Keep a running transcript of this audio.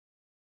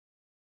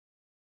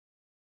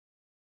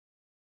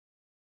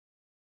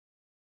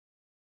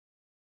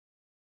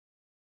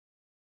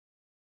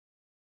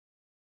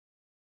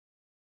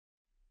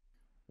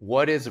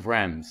What is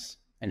REMS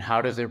and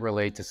how does it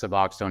relate to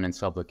Suboxone and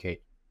Sublocade?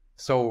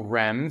 So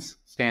REMS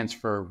stands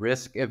for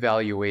Risk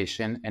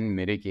Evaluation and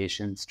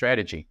Mitigation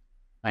Strategy.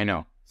 I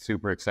know,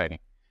 super exciting.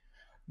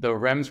 The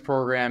REMS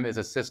program is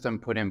a system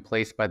put in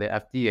place by the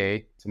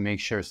FDA to make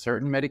sure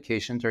certain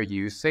medications are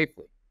used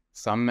safely.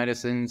 Some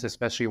medicines,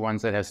 especially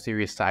ones that have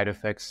serious side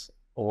effects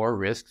or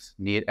risks,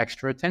 need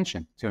extra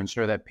attention to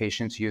ensure that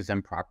patients use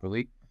them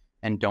properly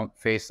and don't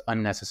face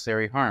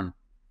unnecessary harm.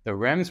 The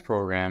REMS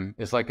program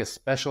is like a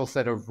special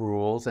set of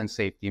rules and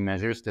safety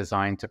measures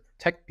designed to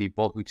protect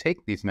people who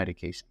take these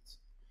medications.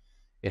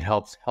 It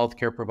helps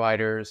healthcare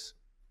providers,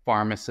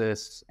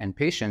 pharmacists, and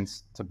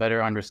patients to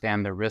better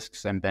understand the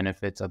risks and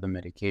benefits of the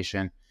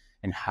medication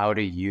and how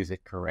to use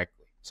it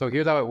correctly. So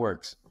here's how it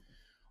works.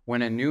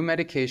 When a new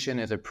medication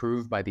is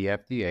approved by the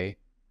FDA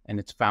and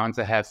it's found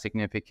to have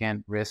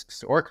significant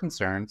risks or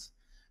concerns,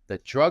 the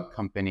drug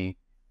company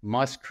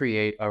must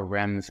create a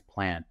REMS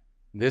plan.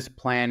 This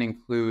plan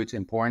includes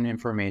important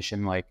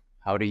information like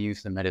how to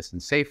use the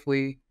medicine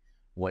safely,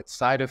 what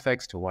side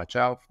effects to watch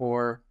out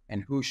for,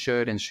 and who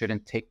should and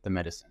shouldn't take the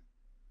medicine.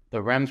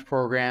 The REMS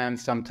program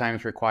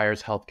sometimes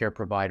requires healthcare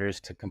providers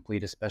to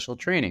complete a special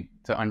training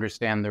to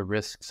understand the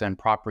risks and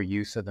proper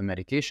use of the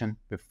medication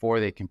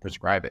before they can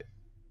prescribe it.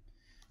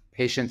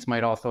 Patients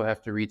might also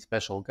have to read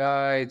special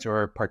guides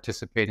or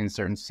participate in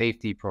certain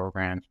safety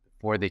programs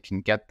before they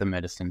can get the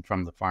medicine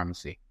from the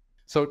pharmacy.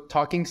 So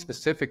talking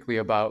specifically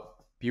about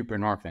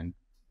buprenorphine,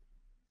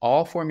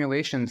 all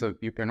formulations of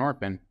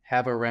buprenorphine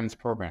have a REMS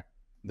program.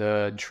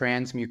 The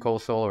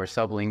transmucosal or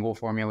sublingual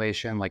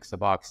formulation like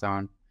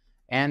Suboxone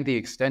and the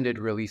extended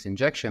release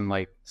injection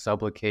like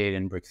Sublocade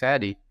and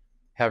Brixadi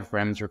have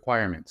REMS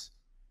requirements.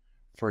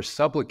 For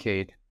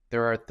Sublocade,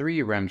 there are 3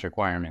 REMS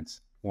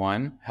requirements.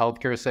 1,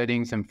 healthcare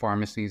settings and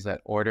pharmacies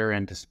that order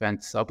and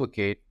dispense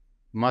Sublocade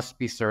must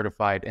be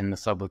certified in the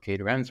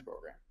Sublocade REMS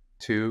program.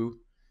 2,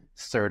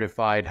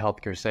 certified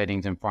healthcare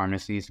settings and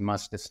pharmacies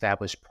must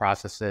establish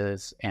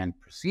processes and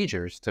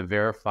procedures to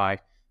verify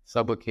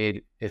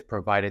Sublocade is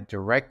provided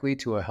directly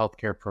to a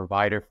healthcare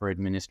provider for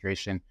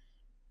administration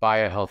by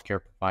a healthcare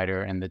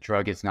provider and the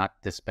drug is not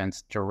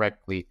dispensed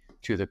directly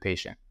to the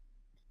patient.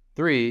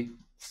 3,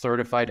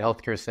 certified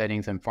healthcare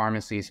settings and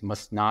pharmacies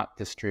must not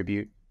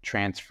distribute,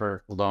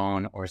 transfer,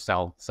 loan, or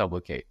sell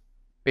Sublocade.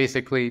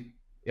 Basically,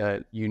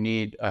 you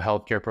need a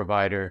healthcare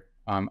provider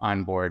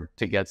on board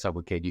to get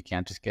Sublocade. You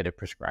can't just get it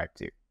prescribed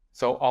to.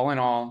 So all in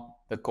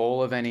all, the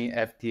goal of any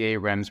FDA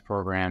REMS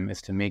program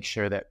is to make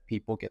sure that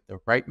people get the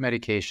right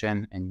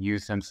medication and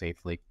use them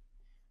safely.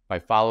 By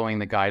following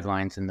the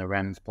guidelines in the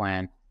REMS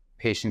plan,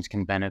 patients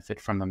can benefit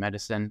from the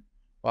medicine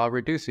while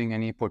reducing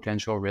any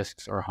potential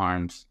risks or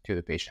harms to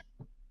the patient.